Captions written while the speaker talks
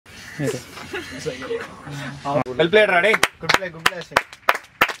Well played, Rade. Good play.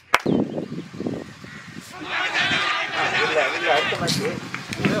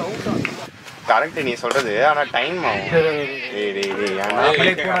 Correct நீ சொல்றது ஆனா டைம் ஆகும். டேய்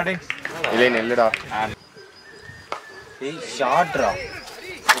அப்படியே போடா டேய். இல்ல நெல்லுடா. ஏய் ஷாட்ரா.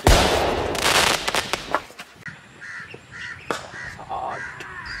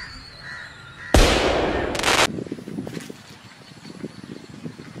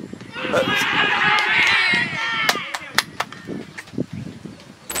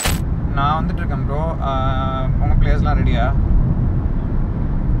 நான் வந்துட்டு இருக்கேன் ப்ரோ. உங்கள் பிளேஸ்லாம் ரெடியா?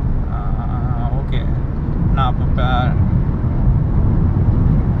 ஓகே. நான் அப்போ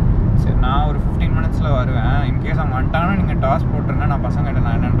சரி நான் ஒரு 15 மினிட்ஸில் வருவேன். இன்கேஸ் அவங்க வந்துட்டாங்கன்னா நீங்கள் டாஸ் போட்டுருங்க. நான் பசங்கிட்ட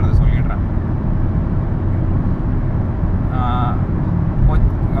நான் என்னன்றதை சொல்லிடுறேன்.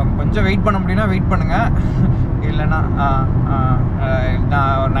 கொஞ்சம் வெயிட் பண்ண முடியும்னா வெயிட் பண்ணுங்கள். இல்லைன்னா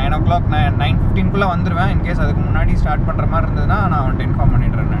நான் ஒரு 9 o'clock 9:15 வந்துடுவேன். இன்கேஸ் அதுக்கு முன்னாடி ஸ்டார்ட் பண்ணுற மாதிரி இருந்ததுன்னா நான் அவன்கிட்ட இன்ஃபார்ம்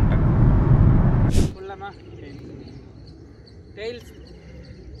பண்ணிடுறேன்ட்டு.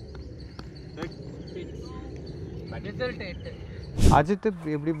 அஜித்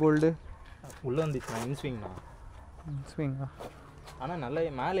எப்படி போல்டு உள்ளே வந்துச்சுண்ணா இன்ஸ்விங்ண்ணா. ஆனால் நல்லா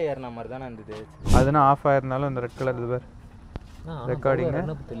மேலே ஏறின மாதிரி தானே இருந்தது. அதுனா ஆஃப் ஆயிருந்தாலும் இந்த ரெட் கலர் இது பேர் ரெக்கார்டிங்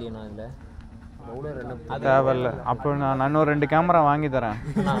தெரியணும் இல்லை தேவையில்ல. அப்போ நான் இன்னொரு 2 கேமரா வாங்கி தரேன்.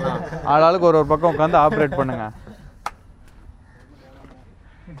 ஆளாளுக்கு ஒரு பக்கம் உட்காந்து ஆப்ரேட் பண்ணுங்க.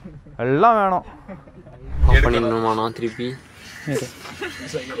 எல்லாம் வேணும்.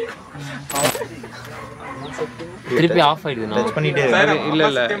 திருப்பி ஆஃப் ஆயிடுது. இல்ல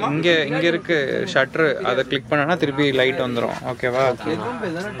இங்க இருக்கு ஷட்டர். அதை கிளிக் பண்ணனா திருப்பி லைட் வந்துடும். ஓகேவா?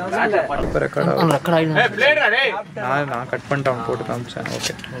 நான் கட் பண்ணிட்டேன் போட்டு காமிச்சேன்.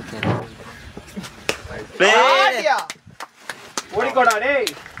 ஓகே ஓடிக்கோடா டேய்.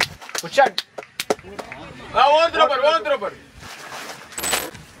 Good shot. ஓன் த்ரோபர்.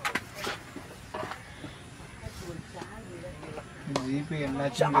 ஜிபி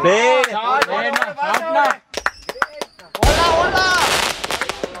என்னாச்சு? ஓடா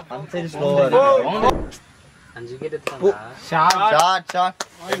அன்சைட் ஸ்லோவா இருக்கு. 5 விக்கெட் எடுத்தாங்க. ஷாட்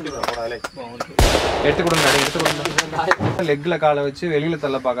எடுத்து கொடுங்க. லெக்ல காலை வச்சு வெளியில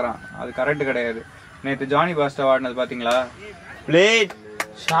தள்ள பாக்குறான். அது கரெக்ட் கிடையாது. நேத்து ஜானி பாஸ்டா ஆடினது பாத்தீங்களா? Plate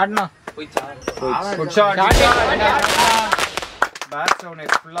ஷாட்னா good shot. பேட்ஸ் அவனே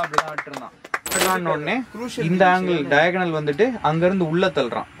ஃபுல்லா அப்படியே ஆட்றான். ஆடுறானே இந்த ஆங்கிள் டயகனல் வந்துட்டு அங்க இருந்து உள்ள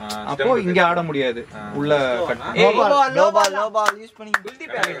தள்ளுறான். அப்போ இங்க ஆட முடியாது. உள்ள கட் லோ பால் யூஸ் பண்ணி குல்டி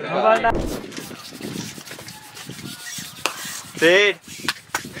பேட். டேய்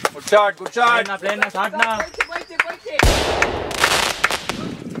குட் ஷாட் நான் பிளேனா ஷாட்னா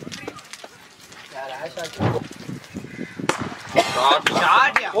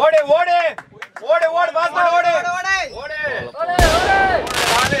ஷாட் ஓடு பாஸ்டா ஓடு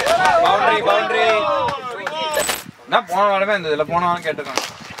பவுண்டரி நான் போன வாரமே இந்த போனவான்னு கேட்டிருக்கான்.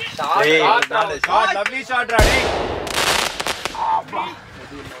 Shot lovely shot ராடி. ஆமா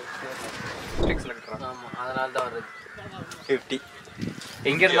அதனால தான் வருது. 50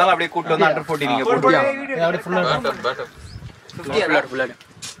 எங்க இருந்தாலும் அப்படியே கூட்டி வந்து அண்டர் 14 நீங்க போடுறியா? அப்படியே ஃபுல்லா பேட்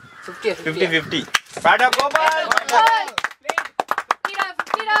 50 பேட் அப் கோபால்.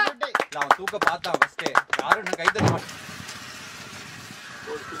 நான் தூக்க பார்த்தா ஃபர்ஸ்ட் யாரும் என்ன கை தட்ட மாட்டாங்க.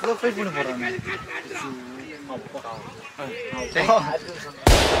 இவ்வளவு ஃபைட் பண்ண போறாங்க.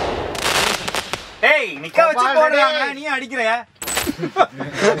 ஏய் நிக்க வச்சு போடுறாங்க. நீ அடிக்கறயா?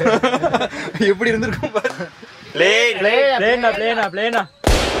 எப்படி இருந்திருக்கும் பாரு. பிளேனா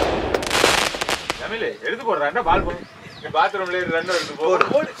தமிழே எடுத்து போடுறானே பால் போ. இந்த பாத்ரூம்ல ரன் எடுத்து போ.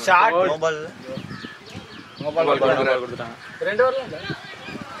 ஷாட் நோபால் கொடுத்தாங்க. 2 ஓவர்ல இல்ல.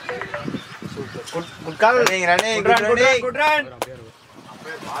 குட் கால் நீங்க ரனே குட் ரன்.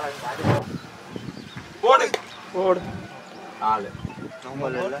 போடு 4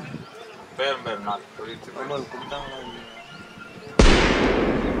 நோபால் இல்ல. பேர் 4 நோபால் கொடுத்தாங்க.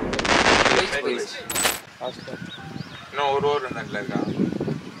 No, ஒரு ஓவர் ரன்ல இருக்கா.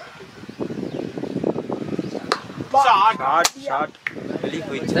 ஷாட் வெளிய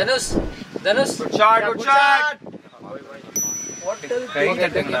போயிச்சு. தனுஷ் குட் ஷாட் கை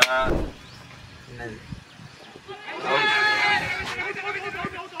தட்டுங்களா?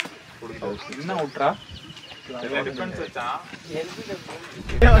 என்ன அவுட்ரா? டிஃபென்ஸ் வச்சா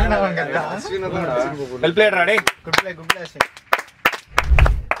வெல் பிளேட் ராடே. குட் பிளே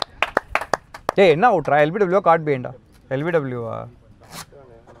ஏய் என்ன அவுட்ரா? LBW card பேண்டா? LBWவா?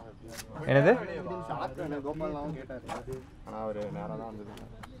 என்னது? கோபால்லாம் கேட்டாரு. ஆனா ஒரு நேரா தான் வந்தது.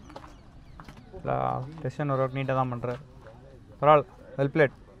 டெசிஷன் ஒரு நீட்டா தான் பண்றாரு. பரவாயில்லை வெல்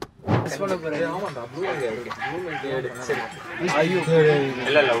பிளேட்.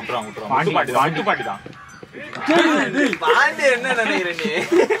 என்ன நினைக்கிறேன்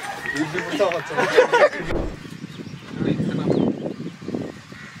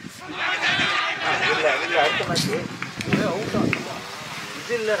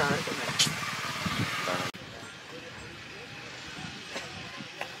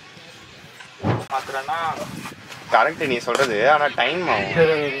கரெக்ட் நீ சொல்றது, ஆனா டைம் ஆகும்.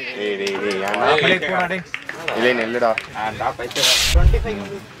 இல்லை நெல்லுடா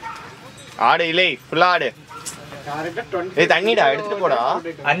ஆடு இல்லை ஃபுல்லா ஆடு. தண்ணிடா எடுத்து போடா.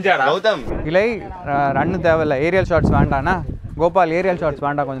 கௌதம் இல்லை ரன்னு தேவையில்ல, Ariel shots வேண்டாண்ணா. Gopal Ariel shots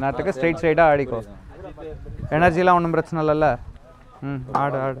வேண்டாம், கொஞ்சம் நேரத்துக்கு ஸ்ட்ரைட்டாக ஆடிக்கோ. எனர்ஜிலாம் ஒன்றும் பிரச்சனை இல்லைல்ல.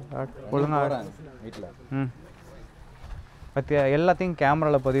 ஆடு ஆடு ஆடு ஒழுங்கா ஆடு. பற்றி எல்லாத்தையும்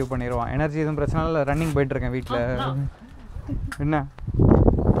கேமராவில் பதிவு பண்ணிடுவான். எனர்ஜி எதுவும் பிரச்சனை இல்லை, ரன்னிங் போயிட்டுருக்கேன் வீட்டில். என்ன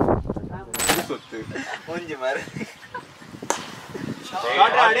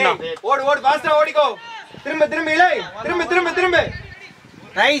ஓடு ஓடு ஃபாஸ்டா ஓடிக்கோ. திரும்ப திரும்ப இலை, திரும்ப திரும்ப திரும்ப.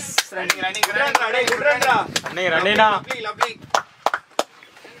 Nice running running good run டா, குட் ரன் டா. ரன்னிங் ரன்னிங் டா. லவ்லி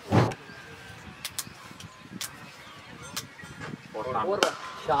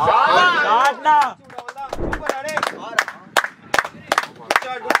ஷாட் டா. சூப்பர் அடே.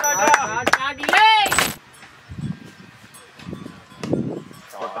 குட் ஷாட் ஷாட் இலை.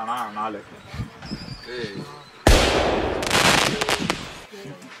 ஷாட்டானா 4.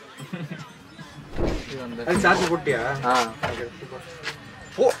 அது சார்ஜ் போட்டியா?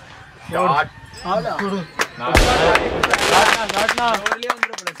 போ ஷாட் ஆடா குடு. ஷாட்னா ஓவர்லயே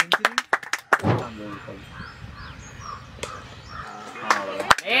வந்துற போல செஞ்சுரி.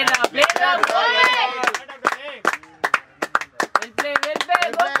 ஏடா ப்ளே டா கோல். Well play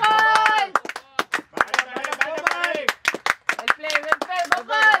Gopal. Well play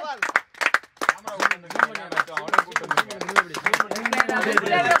Gopal.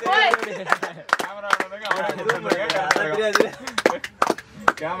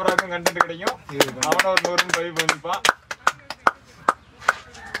 கேமராக்கும் content கிடைக்கும். அவன ஒரு 100 ரன் பதிவு பண்ணிப்பான்.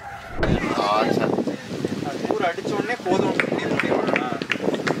 ஊர் அடிச்ச உடனே போதும்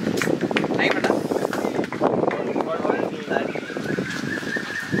டைம் என்ன?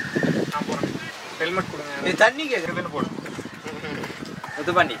 நான் போறேன். ஹெல்மெட் கொடுங்க. நீ தண்ணி கேக்குறதுன்னு போடு.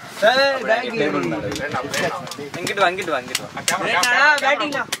 இது பண்ணி இங்கிட்டு வாங்கிட்டு வாங்கிட்டு வா. கேமரா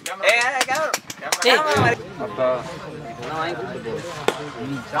பேட்டிங்ல கேமரா அப்பா நான் வாங்கி கொடுத்து போ.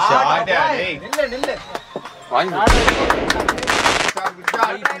 ஷாட் டேய் நில்லு வாங்கி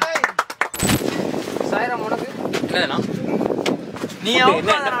சாயிரம் உனக்கு என்னதுனா நீ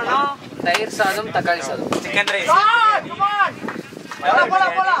என்னன்னா தயிர் சாதம் தக்காளி சாதம் சிக்கன் ரைஸ்.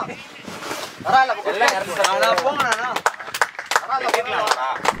 போலாம் போலாம் வரல எல்லாம் இறங்குடா போங்கடா. வரல கேட்கலாம்டா.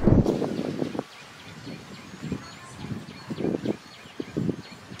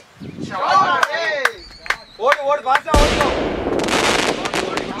 ஷாட் டேய் ஓடு ஓடு பாஸ்டா ஓடிக்கோ.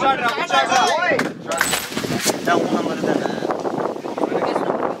 ஷாட் ஓய் நான் உன் நம்பர் தானே.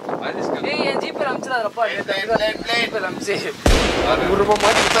 ஏய் என் ஜிபே அம்ச்சறப்பா. ஜிபே அம்ச்சி ஒரு ரூபாய்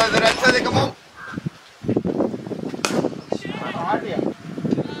மாத்தி ரச்சதே கமோ. ஆடியா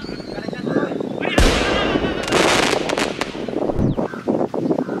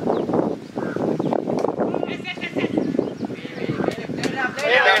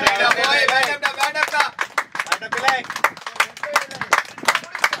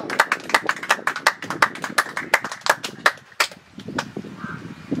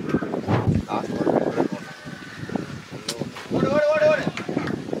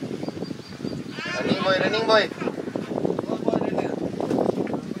running boy.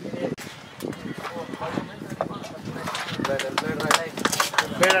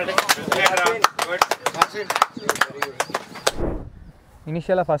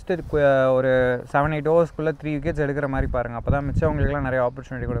 இனிஷியலாக ஃபஸ்ட்டு ஒரு 7-8 ஓவர்ஸ்க்குள்ளே 3 விக்கெட்ஸ் எடுக்கிற மாதிரி பாருங்கள். அப்போ தான் மிச்சவங்களுக்குலாம் நிறைய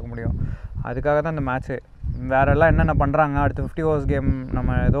ஆப்பர்ச்சுனிட்டி கொடுக்க முடியும். அதுக்காக தான் இந்த மேட்ச்சு. வேறெல்லாம் என்னென்ன பண்ணுறாங்க, அடுத்து 50 ஓவர்ஸ் கேம்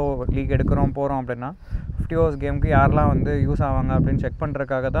நம்ம ஏதோ லீக் எடுக்கிறோம் போகிறோம் அப்படின்னா 50 ஓவர்ஸ் கேமுக்கு யாரெல்லாம் வந்து யூஸ் ஆவாங்க அப்படின்னு செக்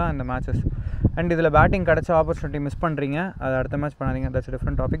பண்ணுறதுக்காக தான் இந்த மேட்சஸ். அண்ட் இதில் பேட்டிங் கிடச்ச ஆப்பர்ச்சுனிட்டி மிஸ் பண்ணுறீங்க, அது அடுத்த மேட்ச் பண்ணாதீங்க. That's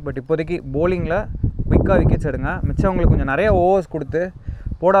different topic. பட் இப்போதைக்கு போலிங்கில் குயிக்காக விக்கெட்ஸ் எடுங்க. மிச்சவங்களுக்கு கொஞ்சம் நிறைய ஓவர்ஸ் கொடுத்து,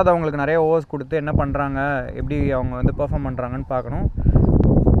 போடாதவங்களுக்கு நிறைய ஓவர்ஸ் கொடுத்து என்ன பண்ணுறாங்க, எப்படி அவங்க வந்து பெர்ஃபார்ம் பண்ணுறாங்கன்னு பார்க்கணும்.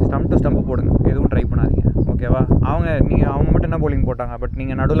 ஸ்டம்ப் டு ஸ்டம்ப்பு போடுங்க, எதுவும் ட்ரை பண்ணாதீங்க. ஓகேவா? அவங்க மட்டும் என்ன போலிங் போட்டாங்க, பட்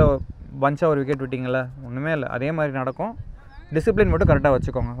நீங்கள் நடுவில் பஞ்சாக ஒரு விக்கெட் விட்டிங்கள, ஒன்றுமே இல்லை. அதே மாதிரி நடக்கும். டிசிப்ளின் மட்டும் கரெக்டாக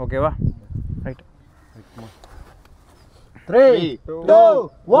வச்சுக்கோங்க. ஓகேவா? ரைட். 3, 2,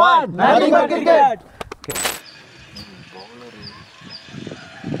 1 National cricket.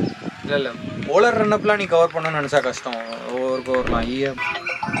 இல்லை பவுலர் ரன் அப்லாம் நீ கவர் பண்ணணும்னு நினச்சா கஷ்டம். ஓவருக்கு ஓவர்லாம்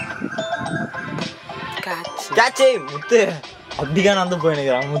கேட்ச் முத்து அப்படியே நடந்து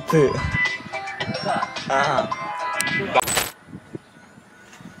போயினுக்கிறான் முத்து.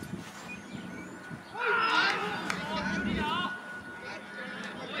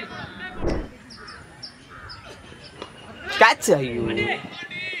 கேட்ச் ஐயோ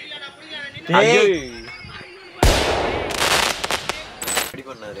எப்படி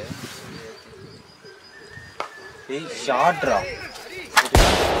பண்ணாரு? ஏய் ஷாட்ரா.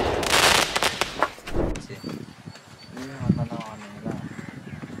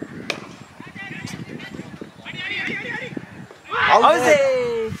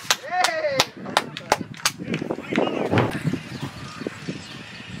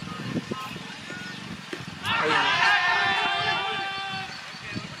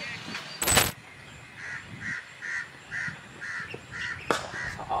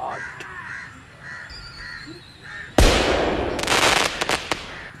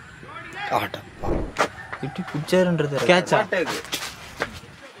 இப்படி பிச்சாருன்றது கேட்சா?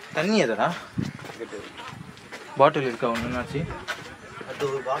 தண்ணி எதடா? பாட்டில் இருக்கா ஒன்றுனாச்சு? அது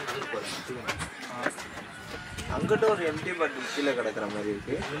ஒரு பாட்டில் அங்கிட்ட ஒரு எம்டி பாட்டில் கீழே கிடக்குற மாதிரி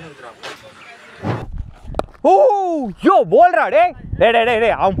இருக்கு. ஓ யோ போல்ரா டேய் டேய் டேய்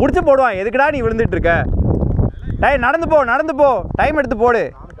டேய் அவன் புடிச்சு போடுவான். எதுக்குடா நீ விழுந்துட்டு இருக்க? டேய் நடந்து போ டைம் எடுத்து போடு.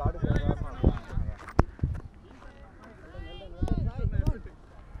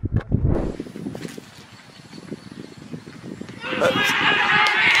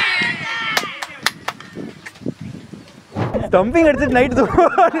 ஸ்டம்பிங் அடிச்சுட்டு நைட்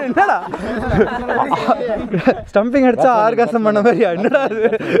தூக்கம். என்னடா ஸ்டம்பிங் அடிச்சா ஆர்காசம் பண்ண மாதிரியா? என்னடா அது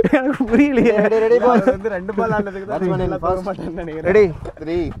எனக்கு புரியலையே. ரெண்டு பால் ஆனதுக்கு தான் ready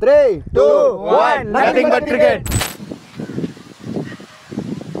 3 2 1 nothing but cricket.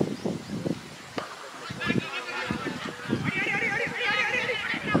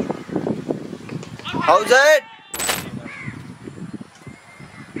 How's it?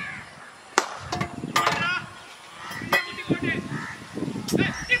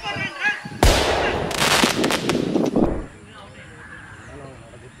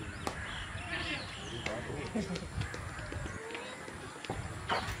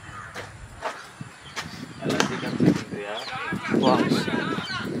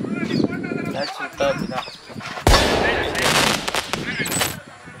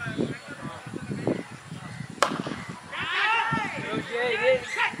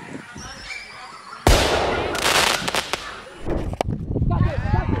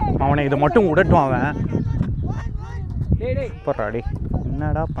 அவனை இதை மட்டும் விடட்டும். அவன் போறாடி.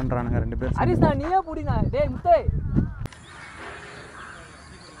 என்னடா பண்றானுங்க ரெண்டு பேரும்? ஹரிஸ் நான் நீயே புடினா. டேய் முத்தே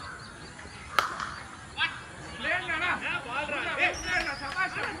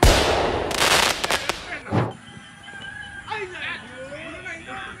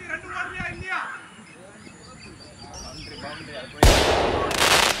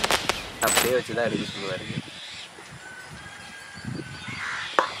அப்படியே வச்சுதான் எடுக்க சொல்லுவாரு.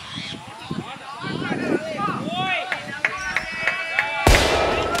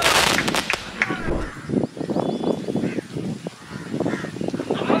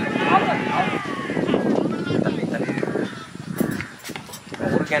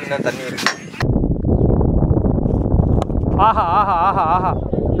 ஒரு கேன் தான் தண்ணி இருக்கு. ஆஹா ஆஹா ஆஹா ஆஹா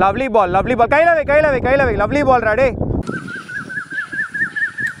லவ்லி பால் கையில வை லவ்லி பால் ராடே.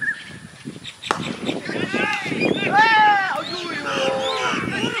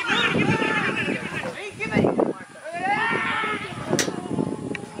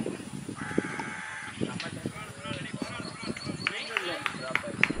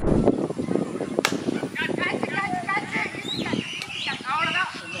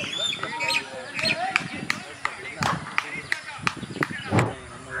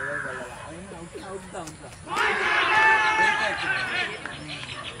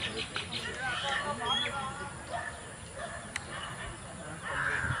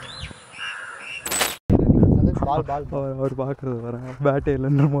 அவர் பார்க்கறது வர பேட்டே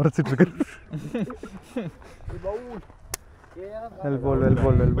இல்லைன்னு முறைச்சிட்டு இருக்காரு.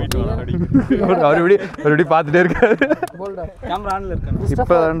 அப்படி பார்த்துட்டே இருக்காரு.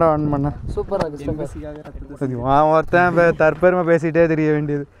 இப்ப ஆன் பண்ண ஒருத்தன் தற்பெருமை பேசிட்டே தெரிய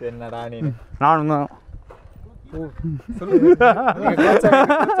வேண்டியது. என்னடா நீ? நானும் தான்.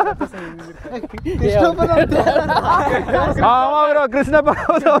 ஆமா ப்ரோ கிருஷ்ணப்பா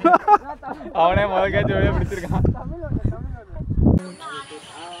அவனே முதல் கேட்ச் வெளியே பிடிச்சிருக்கான்.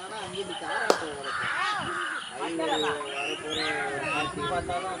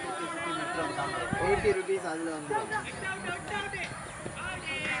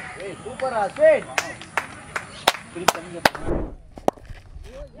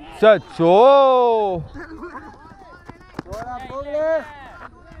 சச்சோ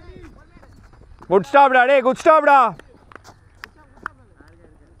குட் ஸ்டாப்டா டே குட் ஸ்டாப்டா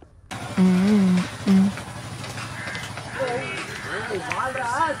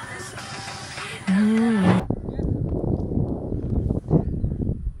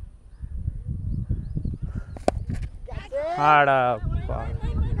ஆடாப்பா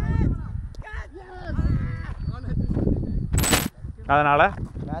அதனால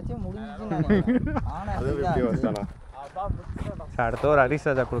அடுத்த ஒரு ஹரிஷ்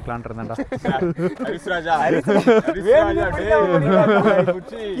ராஜா கொடுக்கலான் இருந்தேன்டா.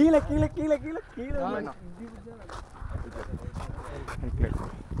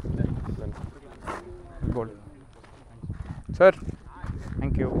 Sir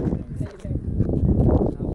thank you.